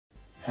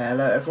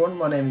Hello everyone,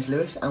 my name is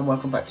Lewis and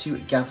welcome back to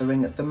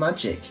Gathering the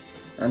Magic.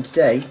 And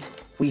today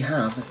we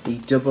have the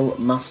Double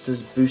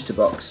Masters booster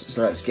box,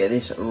 so let's get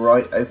this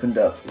right opened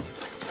up.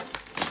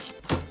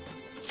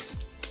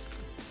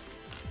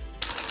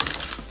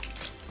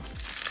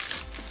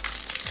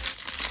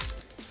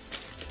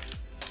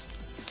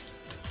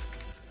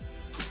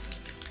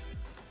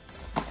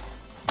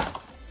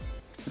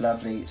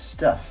 Lovely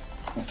stuff.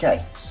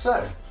 Okay,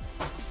 so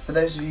for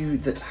those of you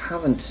that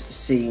haven't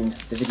seen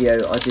the video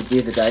I did the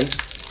other day,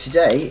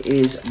 today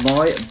is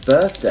my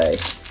birthday,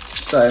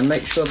 so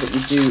make sure that you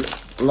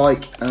do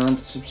like and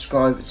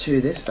subscribe to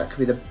this. That could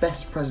be the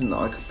best present that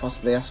I could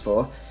possibly ask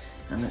for.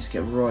 And let's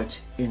get right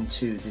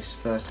into this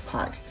first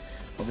pack.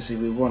 Obviously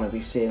we want to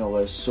be seeing all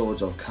those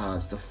Swords of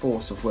cards, the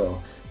Force of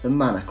Will, the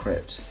Mana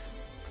Crypt,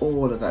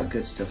 all of that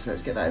good stuff. So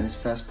let's get that in this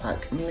first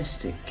pack.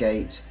 Mystic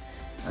Gate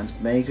and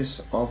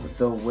Magus of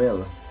the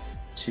Will.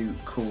 Two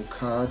cool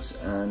cards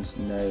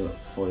and no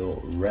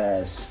foil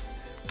rares.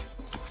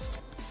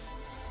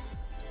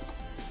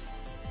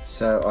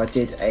 So I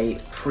did a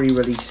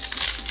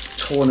pre-release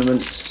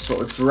tournament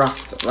sort of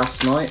draft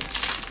last night.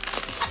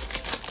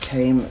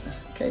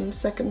 Came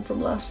second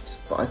from last,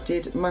 but I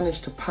did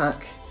manage to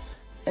pack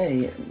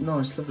a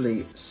nice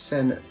lovely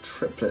Sen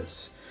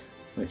triplets,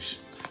 which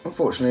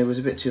unfortunately was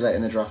a bit too late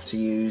in the draft to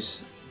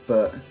use,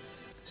 but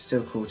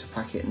still cool to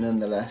pack it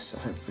nonetheless.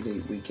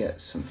 Hopefully we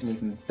get something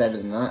even better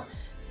than that.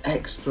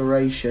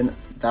 Exploration,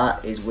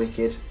 that is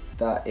wicked.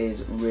 That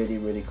is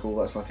really cool.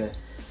 That's like a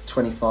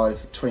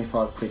 25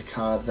 quid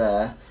card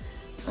there.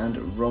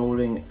 And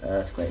Rolling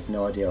Earthquake,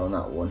 no idea on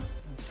that one.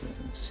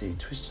 Let's see,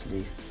 Twisted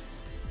Leaf.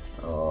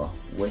 Oh,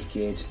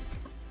 wicked.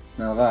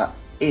 Now that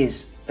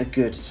is a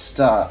good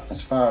start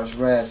as far as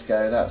rares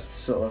go. That's the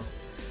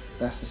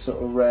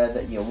sort of rare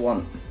that you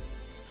want.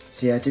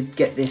 So yeah, I did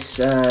get this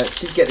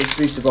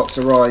booster box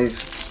arrive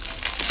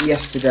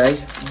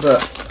yesterday,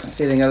 but I'm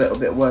feeling a little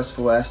bit worse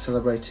for wear,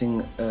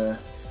 celebrating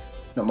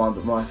not mine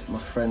but my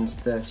friend's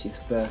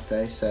 30th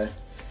birthday. So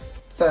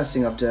first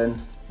thing I've done,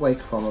 wake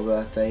up on my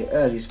birthday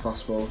early as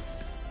possible,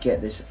 get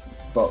this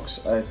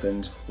box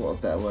opened. What a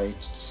better way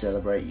to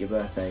celebrate your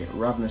birthday.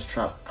 Ravenous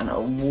Trap and a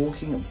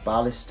Walking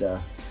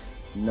Ballista.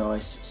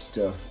 Nice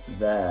stuff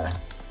there.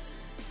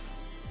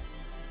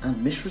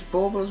 And Mishra's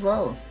Bauble as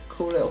well.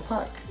 Cool little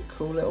pack,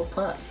 cool little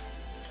pack.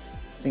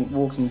 I think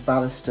Walking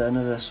Ballista,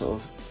 another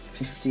sort of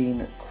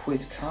 15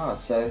 quid card,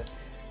 so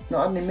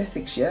not had any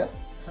mythics yet.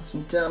 Had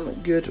some damn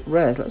good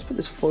rares. Let's put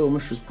this foil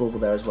Mishra's Bauble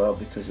there as well,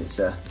 because it's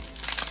a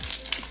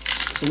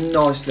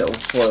nice little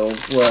foil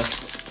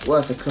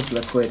worth a couple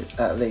of quid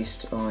at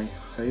least, I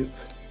hope.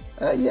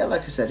 Yeah,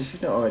 like I said, if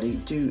you've not already,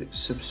 do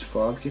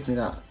subscribe. Give me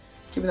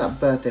that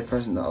birthday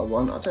present that I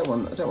want. I don't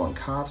want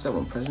cards, I don't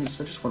want presents.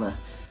 I just want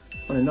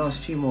a nice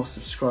few more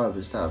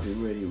subscribers. That would be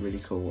really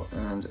cool.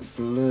 And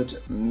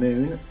Blood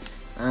Moon.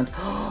 And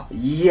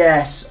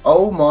yes,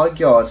 oh my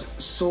god,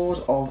 Sword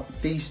of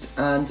Feast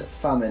and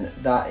Famine.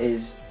 That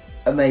is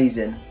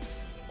amazing.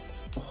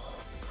 Oh,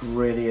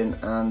 brilliant.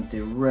 And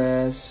the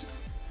rares,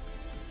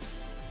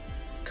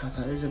 god,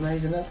 that is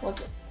amazing. That's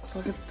like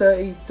a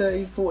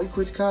 30 40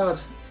 quid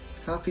card.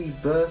 Happy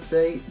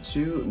birthday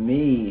to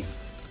me.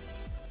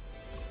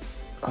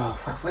 Oh,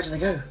 where do they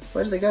go?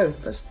 Where do they go?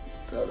 That's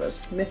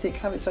Mythic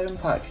have its own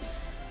pack.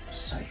 I'm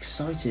so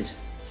excited.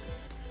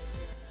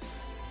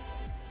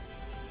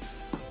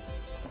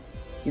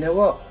 You know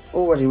what?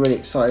 Already really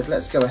excited.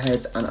 Let's go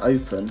ahead and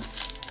open.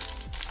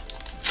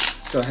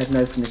 Let's go ahead and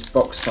open this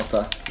box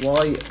topper.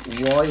 Why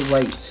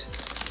wait?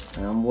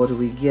 And what do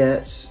we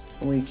get?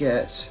 We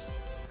get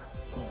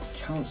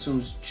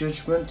Council's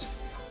Judgment.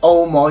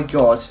 Oh my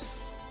god,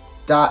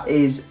 that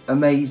is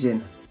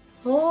amazing.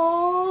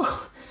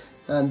 Oh,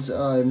 and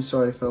I'm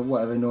sorry for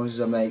whatever noises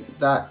I make.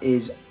 That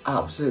is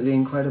absolutely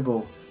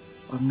incredible.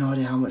 I've no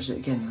idea how much.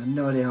 Again, I have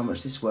no idea how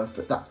much this is worth,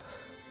 but that.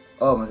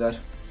 Oh my god,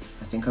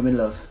 I think I'm in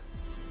love.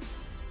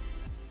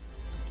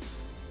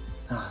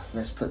 Ah,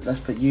 let's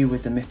put you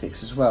with the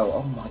mythics as well.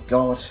 Oh my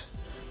god.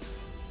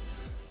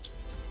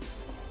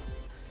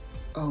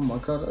 Oh my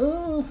god.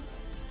 Oh,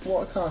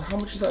 what a card. How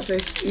much is that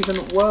Jace even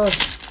worth?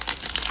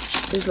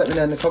 Please let me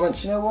know in the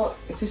comments. You know what?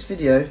 If this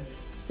video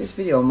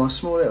on my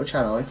small little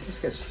channel, if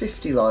this gets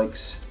 50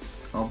 likes,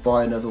 I'll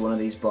buy another one of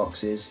these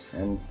boxes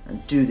and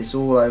do this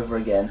all over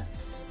again.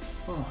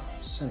 Oh,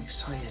 so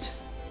excited.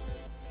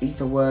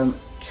 Aetherworm,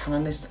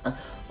 Canonist, and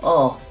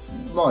oh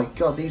my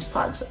god, these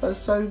packs are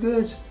so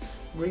good.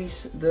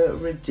 Reese the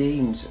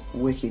Redeemed,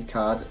 wicked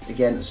card.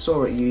 Again,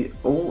 saw it you.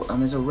 Oh,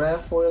 and there's a rare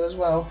foil as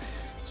well.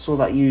 Saw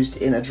that used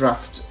in a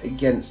draft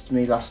against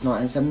me last night.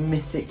 And it's a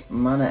Mythic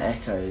Mana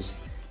Echoes.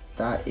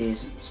 That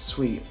is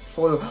sweet.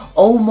 Foil.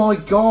 Oh my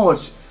god!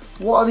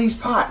 What are these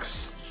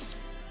packs?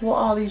 What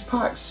are these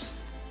packs?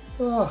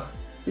 Oh,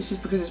 this is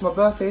because it's my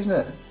birthday,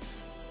 isn't it?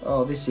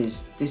 Oh, this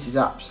is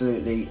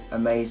absolutely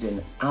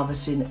amazing.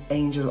 Avacyn,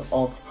 Angel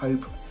of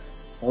Hope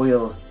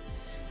foil.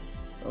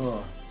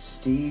 Oh,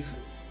 Steve,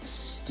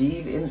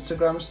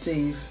 Instagram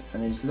Steve,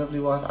 and his lovely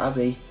wife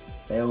Abby,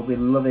 they will be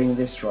loving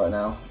this right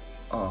now.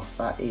 Oh,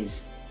 that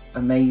is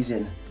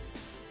amazing.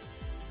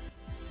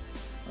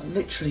 I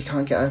literally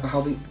can't get over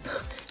how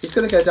it's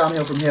going to go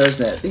downhill from here,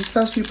 isn't it? These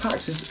first few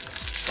packs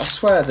I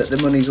swear that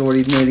the money's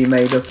already nearly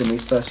made up in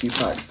these first few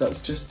packs.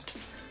 That's just,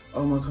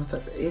 oh my god,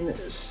 that's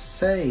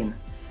insane.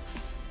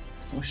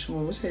 I wish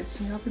someone was here to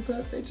sing happy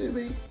birthday to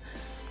me.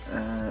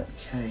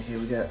 Okay, here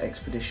we go.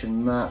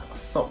 Expedition Map,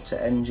 Thopter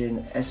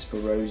Engine,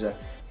 Esperosa,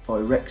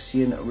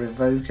 Phyrexian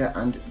Revoker,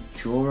 and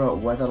Jorah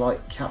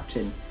Weatherlight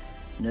Captain.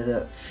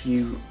 Another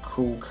few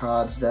cool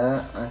cards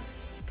there.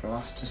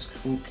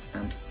 Blastoskook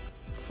and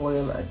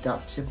Foil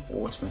Adaptive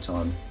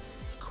Automaton.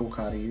 Cool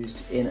card I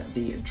used in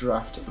the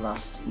draft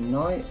last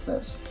night.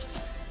 Let's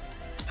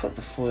put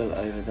the foil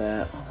over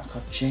there. Oh my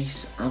god,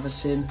 Jace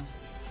Avacyn.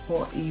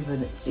 What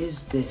even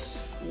is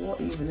this?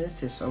 What even is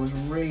this? I was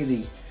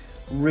really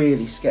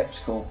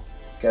skeptical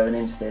going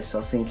into this. I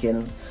was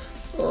thinking,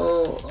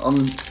 oh,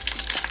 I'm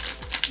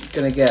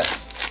gonna get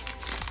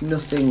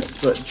nothing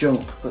but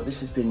junk, but this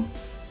has been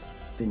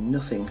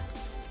nothing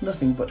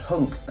but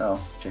hunk.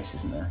 Oh, Jace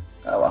isn't there.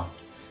 Oh well.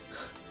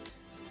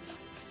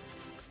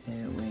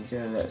 Here we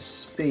go. Let's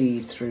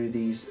speed through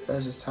these.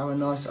 Urza's Tower,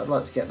 nice. I'd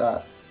like to get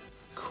that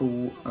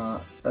cool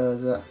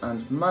Urza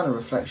and Mana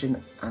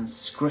Reflection and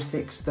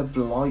Skrithix the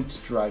Blight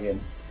Dragon.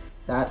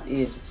 That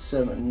is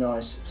some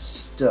nice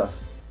stuff.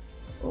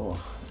 Oh,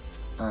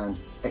 and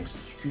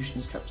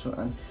Executioner's Capsule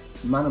and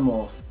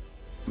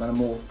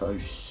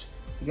Manamorphose.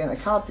 Again, a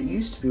card that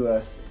used to be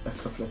worth a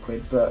couple of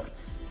quid, but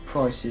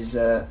prices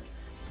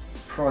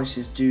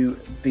do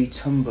be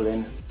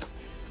tumbling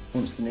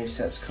once the new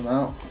sets come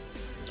out.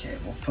 Okay,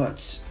 we'll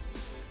put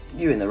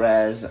you in the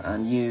rares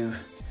and you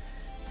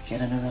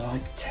get another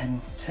like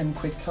 10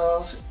 quid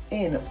card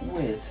in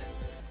with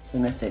the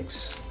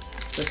mythics.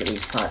 Look at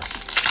these packs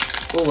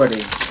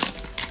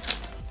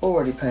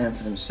already paying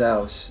for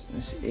themselves.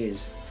 This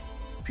is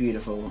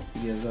beautiful.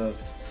 You love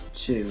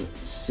to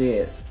see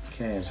it.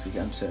 Okay, as we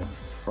get into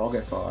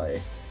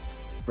Frogify,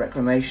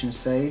 Reclamation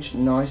Sage,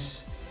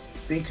 nice.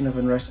 Beacon of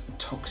Unrest,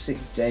 Toxic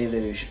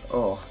Deluge.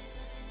 Oh,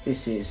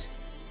 this is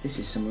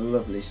some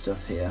lovely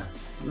stuff here.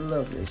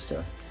 Lovely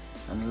stuff.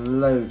 And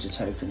loads of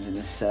tokens in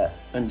this set,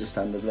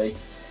 understandably. I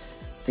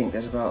think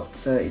there's about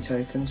 30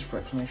 tokens for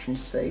Reclamation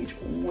Sage.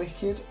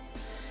 Wicked.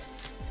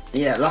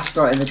 Yeah, last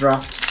night in the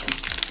draft.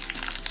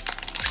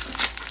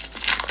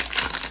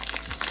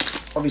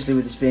 Obviously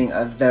with this being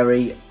a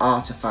very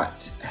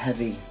artifact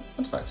heavy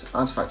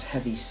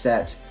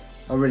set,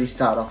 I really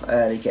started off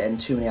early getting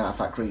too many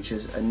artifact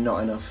creatures and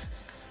not enough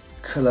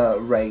colour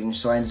range,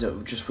 so I ended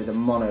up just with a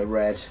mono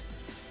red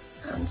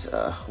and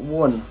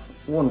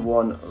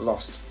 1-1,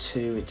 lost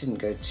 2. It didn't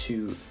go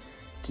too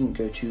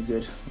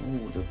good.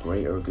 Oh, the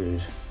greater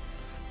good,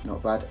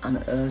 not bad. And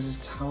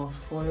Urza's Tower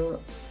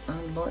foil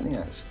and Lightning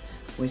Axe,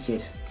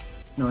 wicked.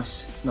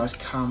 Nice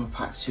karma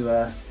pack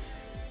to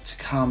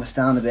calm us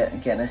down a bit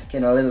and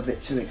getting a little bit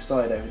too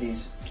excited over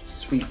these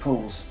sweet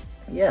pulls.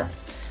 Yeah,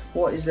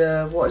 what is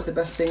the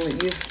best thing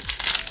that you've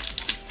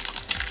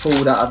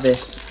pulled out of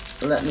this?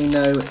 Let me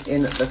know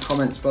in the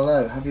comments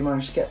below. Have you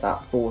managed to get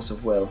that Force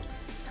of Will?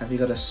 Have you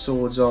got a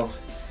Swords of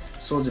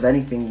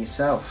anything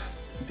yourself?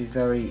 I'd be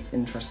very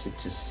interested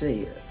to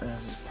see.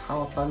 There's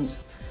Power Plant.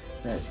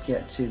 Let's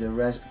get to the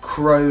res.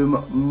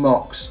 Chrome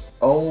Mox.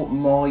 Oh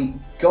my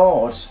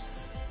god.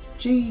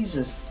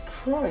 Jesus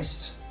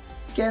Christ.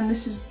 Again,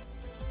 this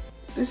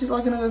is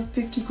like another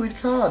 50 quid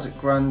card.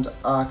 Grand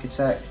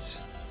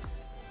Architect.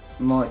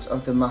 Might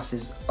of the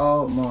Masses.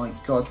 Oh my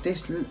god.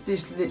 This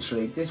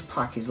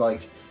pack is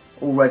like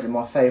already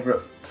my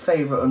favourite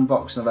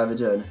unboxing I've ever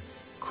done.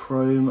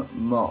 Chrome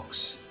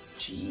Mox.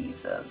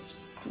 Jesus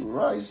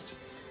Christ.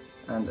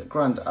 And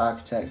Grand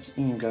Architect,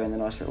 you can go in the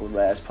nice little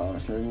rares pile.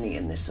 Let's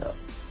neaten this up.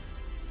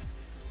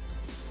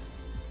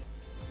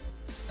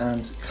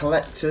 And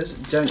collectors,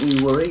 don't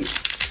you worry.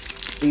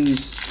 The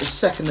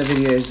second the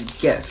videos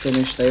get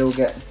finished, they all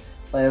get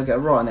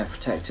right in their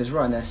protectors,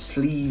 right in their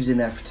sleeves, in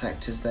their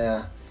protectors.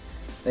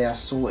 They are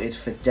sorted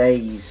for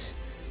days.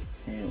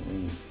 Here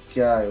we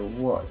go.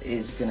 What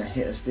is gonna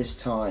hit us this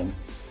time?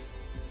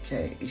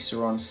 Okay,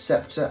 Isaron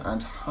Scepter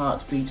and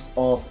Heartbeat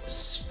of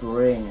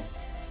Spring.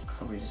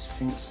 Probably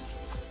Sphinx.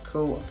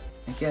 Cool.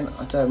 Again,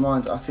 I don't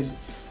mind. I could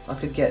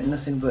get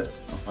nothing but,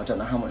 I don't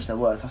know how much they're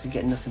worth. I could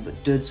get nothing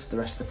but duds for the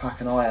rest of the pack,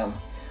 and I am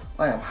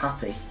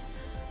happy.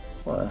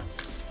 What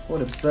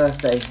a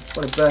birthday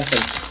treat.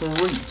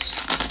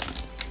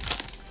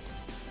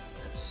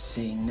 Let's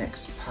see,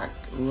 next pack.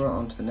 Right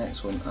on to the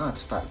next one.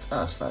 Artifact.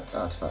 Let's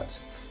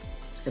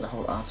get a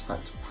whole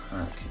artifact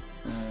pack.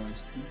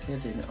 And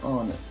getting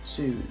on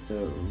to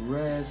the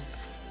rares,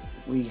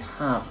 we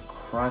have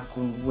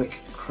Kragwick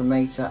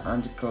Cremator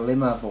and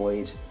Glimmer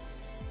Void.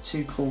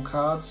 Two cool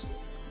cards,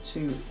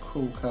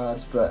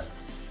 but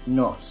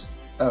not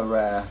a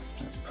rare.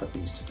 Let's put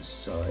these to the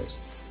side.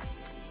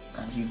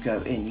 And you go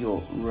in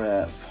your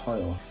rare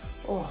pile.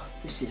 Oh,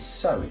 this is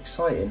so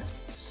exciting.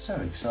 So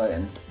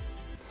exciting.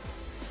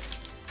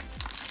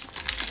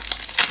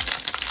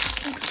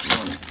 Next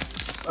one.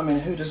 I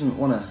mean, who doesn't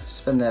want to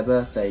spend their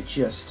birthday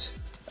just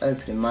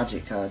opening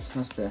magic cards?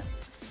 That's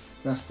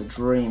the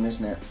dream,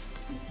 isn't it?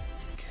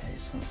 Okay,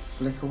 so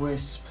Flicker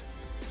Wisp,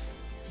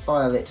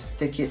 Firelit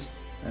Thicket,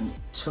 and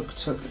Tuk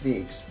the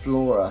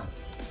Explorer,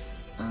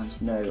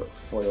 and no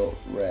foil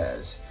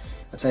rares.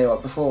 I'll tell you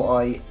what,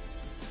 before I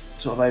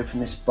sort of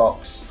opened this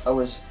box, I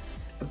was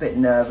a bit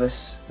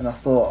nervous, and I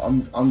thought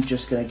I'm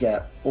just going to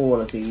get all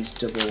of these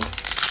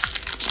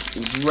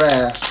these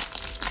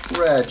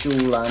rare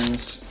jewel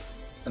lands,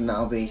 and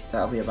that'll be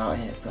about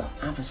it. But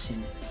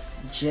Avacyn,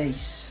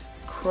 Jace,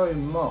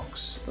 Chrome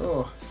Mox,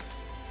 oh,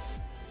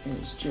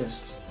 it's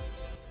just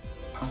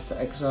Path to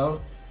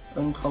Exile,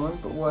 uncommon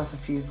but worth a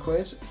few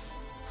quid.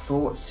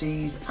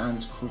 Thoughtseize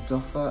and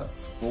Kuldotha,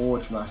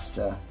 Forge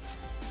Master,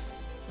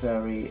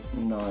 very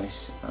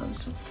nice, and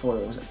some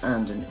foils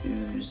and an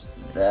ooze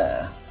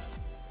there.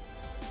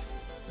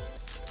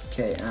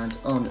 Okay, and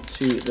on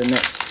to the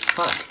next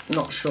pack.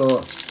 Not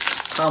sure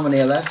how many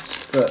are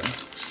left, but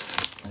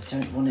I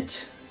don't want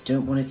it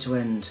to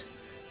end.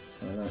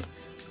 So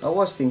I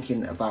was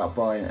thinking about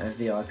buying a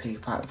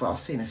VIP pack, but I've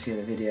seen a few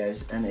of the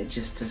videos and it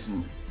just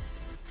doesn't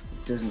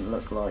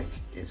look like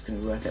it's going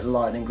to be worth it.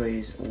 Lightning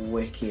Greaves,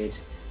 Wicked,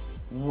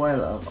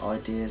 Well of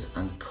Ideas,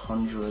 and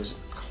Conjurer's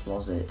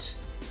Closet.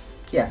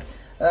 Yeah,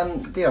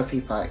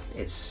 VIP pack,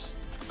 I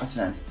don't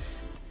know.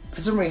 For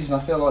some reason, I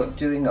feel like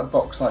doing a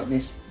box like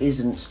this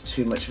isn't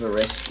too much of a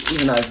risk,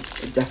 even though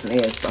it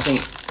definitely is. But I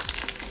think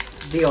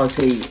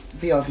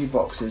VIP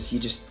boxes, you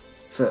just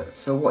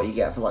for what you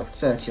get for like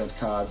 30 odd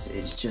cards,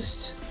 it's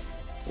just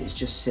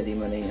silly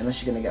money,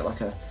 unless you're going to get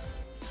like a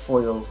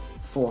foil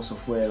Force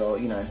of Will, or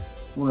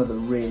one of the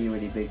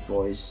really big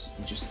boys.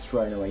 You're just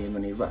throwing away your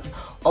money.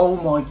 Oh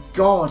my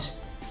god!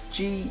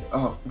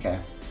 Oh, okay.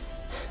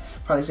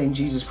 Apparently saying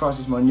Jesus Christ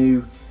is my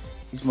new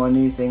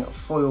thing.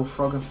 Foil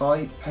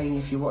Frogify, Pain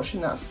if you're watching,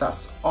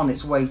 that's on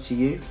its way to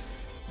you.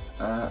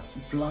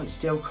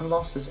 Blightsteel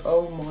Colossus,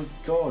 oh my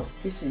god,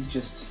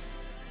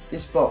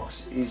 this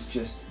box is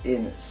just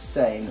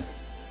insane.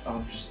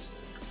 I'm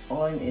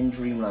in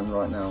dreamland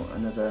right now.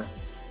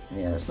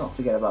 Let's not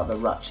forget about the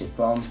Ratchet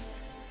Bomb,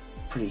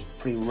 pretty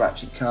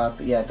ratchet card,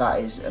 but yeah, that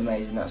is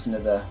amazing. That's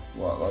another,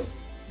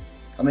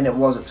 it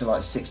was up to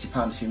like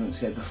 £60 a few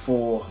months ago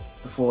before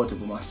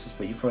Double Masters,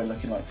 but you're probably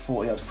looking like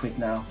 40 odd quid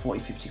now,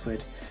 40-50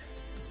 quid.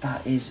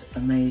 That is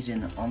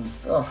amazing.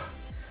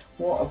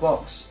 What a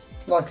box.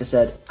 Like I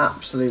said,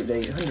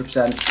 absolutely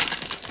 100%.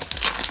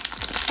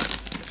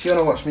 If you want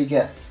to watch me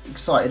get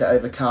excited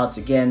over cards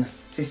again,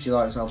 50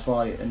 likes, I'll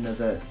buy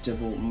another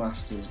Double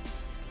Masters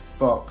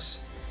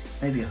box.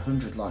 Maybe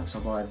 100 likes,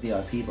 I'll buy a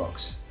VIP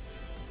box.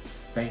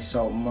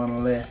 Basalt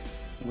Monolith,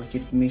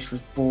 Wicked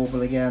Mishra's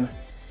Bauble again.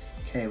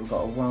 Okay, we've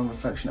got a Wound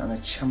Reflection and a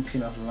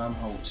Champion of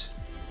Lamholt.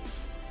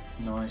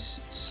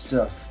 Nice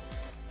stuff.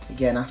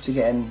 Again, after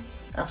getting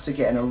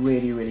a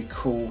really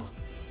cool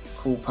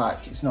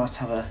pack, it's nice to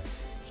have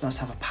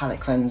a palette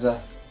cleanser.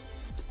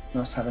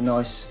 Nice to have a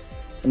nice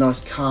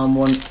calm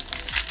one.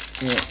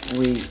 Here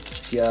we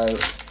go.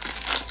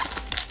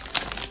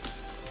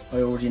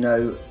 I already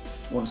know,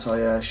 once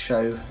I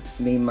show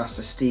Meme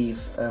Master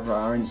Steve over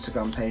our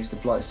Instagram page the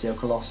Blightsteel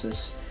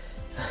Colossus,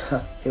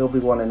 he'll be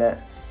wanting it.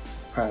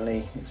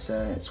 Apparently it's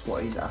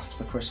what he's asked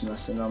for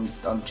Christmas, and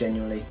I'm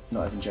genuinely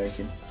not even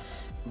joking.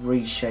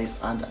 Reshape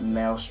and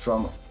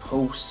Maelstrom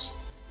Pulse.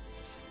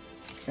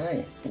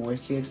 Okay,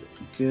 wicked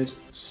good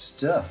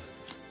stuff.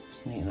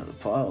 Let's neaten up the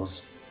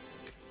piles.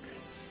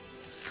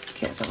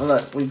 Okay, let's have a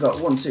look. We've got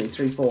 1, 2,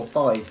 3, 4,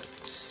 5,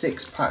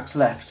 6 packs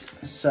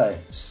left. So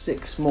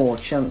 6 more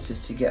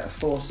chances to get a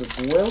Force of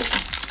Will,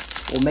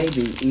 or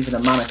maybe even a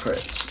Mana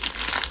Crypt.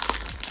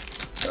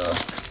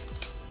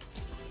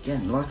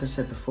 Again, like I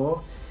said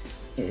before,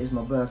 it is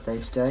my birthday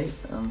today.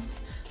 I'm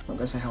not going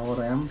to say how old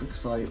I am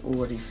because I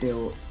already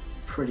feel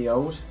pretty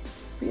old.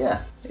 But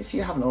yeah, if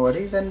you haven't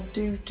already, then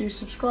do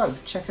subscribe.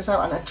 Check us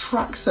out. And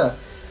Atraxa.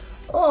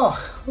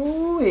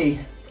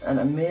 And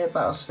a Mere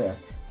Battlesphere.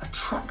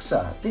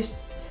 Atraxa.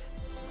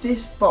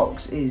 This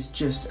box is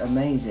just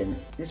amazing.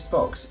 This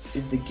box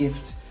is the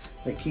gift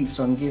that keeps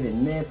on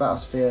giving. Mere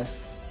Battlesphere,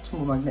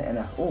 Tumble Magnet, and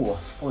a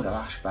foil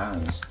Ash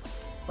Barons.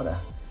 What a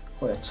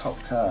top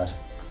card.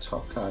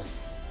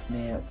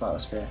 Mere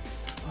Battlesphere.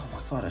 Oh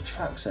my god,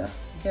 Atraxa.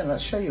 Again,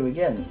 let's show you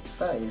again.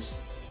 That is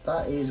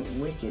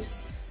wicked.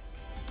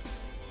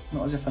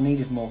 Not as if I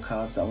needed more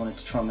cards that I wanted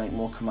to try and make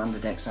more commander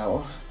decks out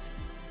of.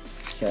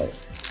 Okay.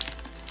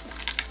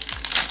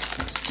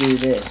 Let's do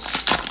this.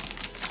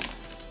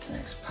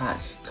 Next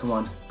pack. Come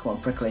on,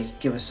 Prickly.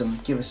 Give us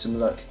some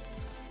luck.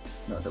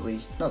 Not that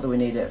we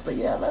need it, but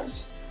yeah,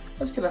 let's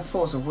get a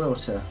Force of Will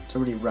to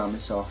really round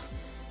this off.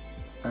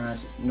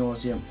 Ad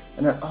Nauseam.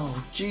 And then,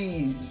 oh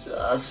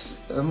Jesus!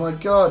 Oh my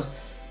god!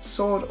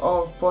 Sword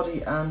of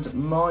Body and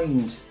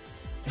Mind.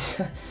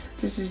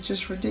 This is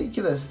just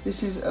ridiculous.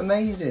 This is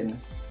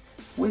amazing.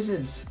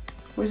 Wizards,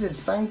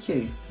 thank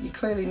you. You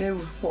clearly knew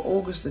what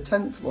August the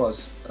 10th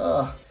was.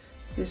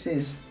 This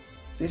is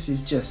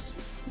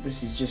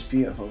just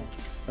beautiful.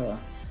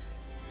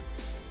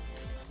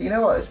 You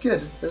know what? It's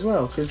good as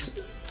well, because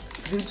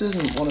who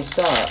doesn't want to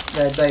start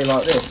their day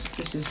like this?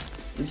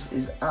 This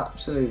is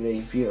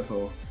absolutely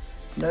beautiful.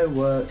 No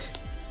work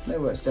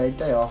today.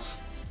 Day off.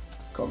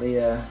 Got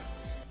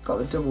got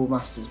the double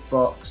masters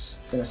box.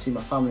 Gonna see my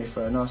family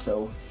for a nice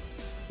little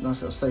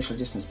social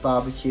distance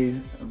barbecue,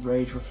 a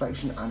rage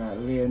reflection, and a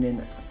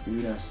leonine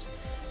bonus.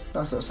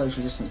 Nice little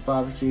social distance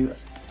barbecue,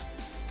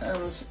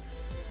 and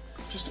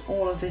just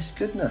all of this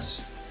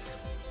goodness.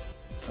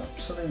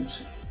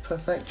 Absolute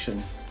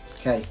perfection.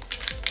 Okay,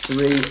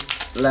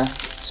 3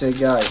 left to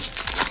go.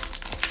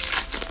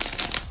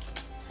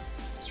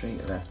 3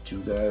 left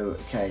to go.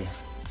 Okay,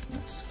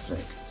 let's flick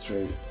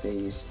through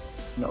these.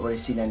 Not really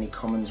seen any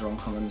commons or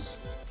uncommons.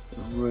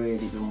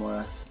 Really been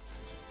worth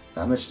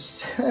that much.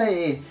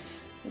 Say,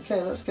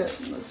 okay, let's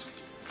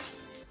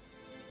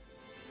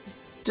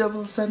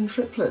double send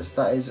triplets.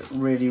 That is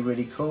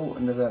really cool.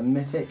 Another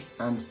Mythic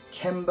and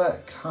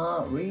Kemba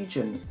car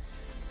region.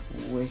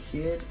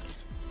 Wicked.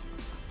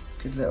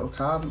 Good little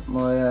card.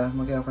 My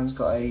girlfriend's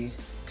got a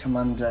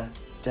commander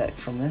deck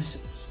from this.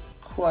 It's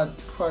quite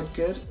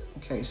good.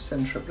 Okay,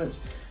 send triplets.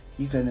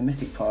 You go in the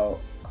Mythic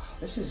pile. Oh,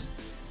 this is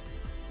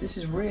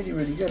really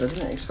good. I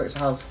didn't expect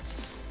to have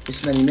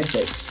this many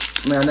Mythics.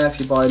 I mean, I know if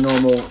you buy a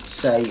normal,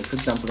 say for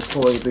example a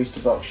Corey booster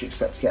box, you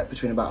expect to get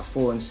between about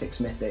 4 and 6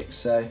 Mythics.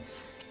 So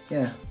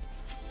yeah,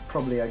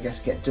 probably I guess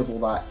get double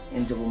that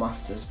in double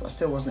masters, but I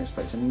still wasn't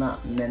expecting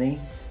that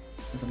many.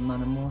 With the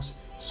Manamos.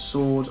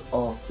 Sword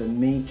of the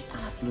Meek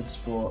and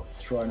Bloodsport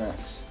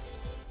Thronax.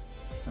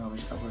 I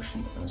wish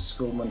and a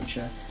Skull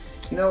Muncher.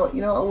 You know what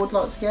I would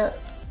like to get?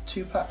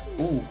 2-pack.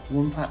 Ooh,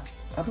 1-pack.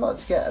 I'd like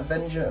to get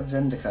Avenger of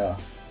Zendikar.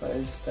 That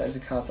is a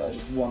card that I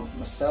just want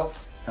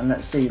myself. And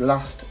let's see,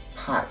 last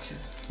pack.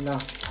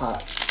 Yes.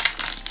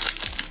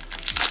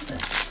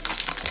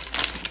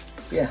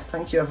 But yeah,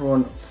 thank you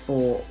everyone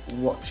for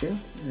watching.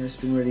 It's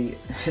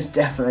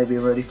definitely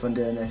been really fun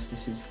doing this.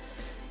 This is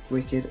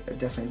wicked. I'll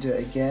definitely do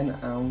it again.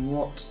 And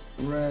what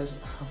rares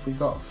have we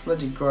got?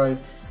 Flooded Grove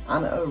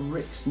and a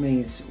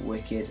Ricksmeath's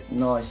wicked.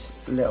 Nice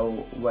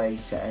little way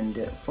to end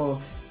it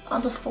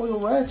and a foil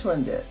rare to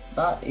end it.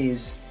 That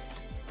is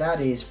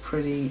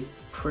pretty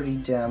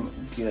damn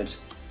good.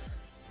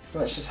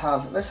 Let's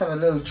have a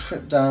little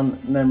trip down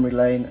memory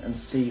lane and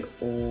see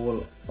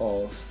all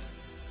of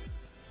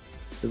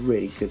the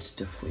really good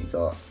stuff we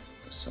got.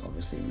 So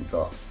obviously we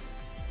got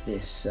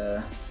this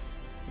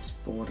this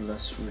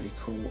borderless, really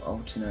cool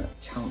alternate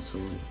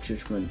council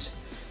judgment,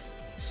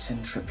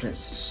 send triplets,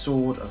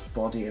 sword of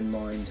body and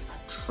mind,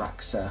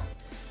 Traxa,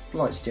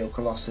 Blightsteel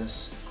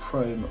Colossus,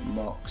 Chrome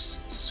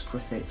Mox,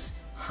 Scrithix.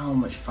 How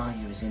much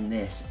value is in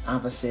this?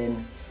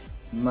 Avacyn,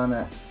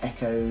 Mana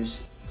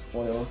Echoes,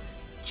 foil,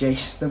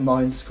 Jace the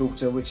Mind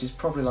Sculptor, which is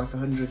probably like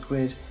 100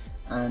 quid,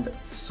 and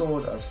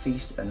Sword of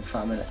Feast and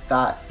Famine.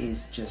 That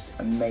is just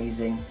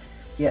amazing.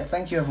 Yeah,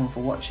 thank you everyone for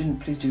watching.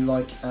 Please do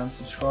like and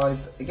subscribe.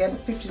 Again,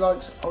 50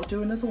 likes, I'll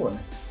do another one.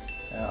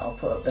 I'll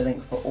put up the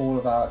link for all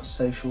of our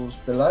socials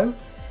below.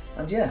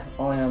 And yeah,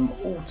 I am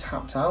all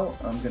tapped out.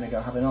 I'm going to go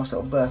have a nice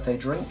little birthday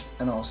drink,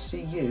 and I'll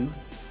see you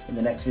in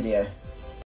the next video.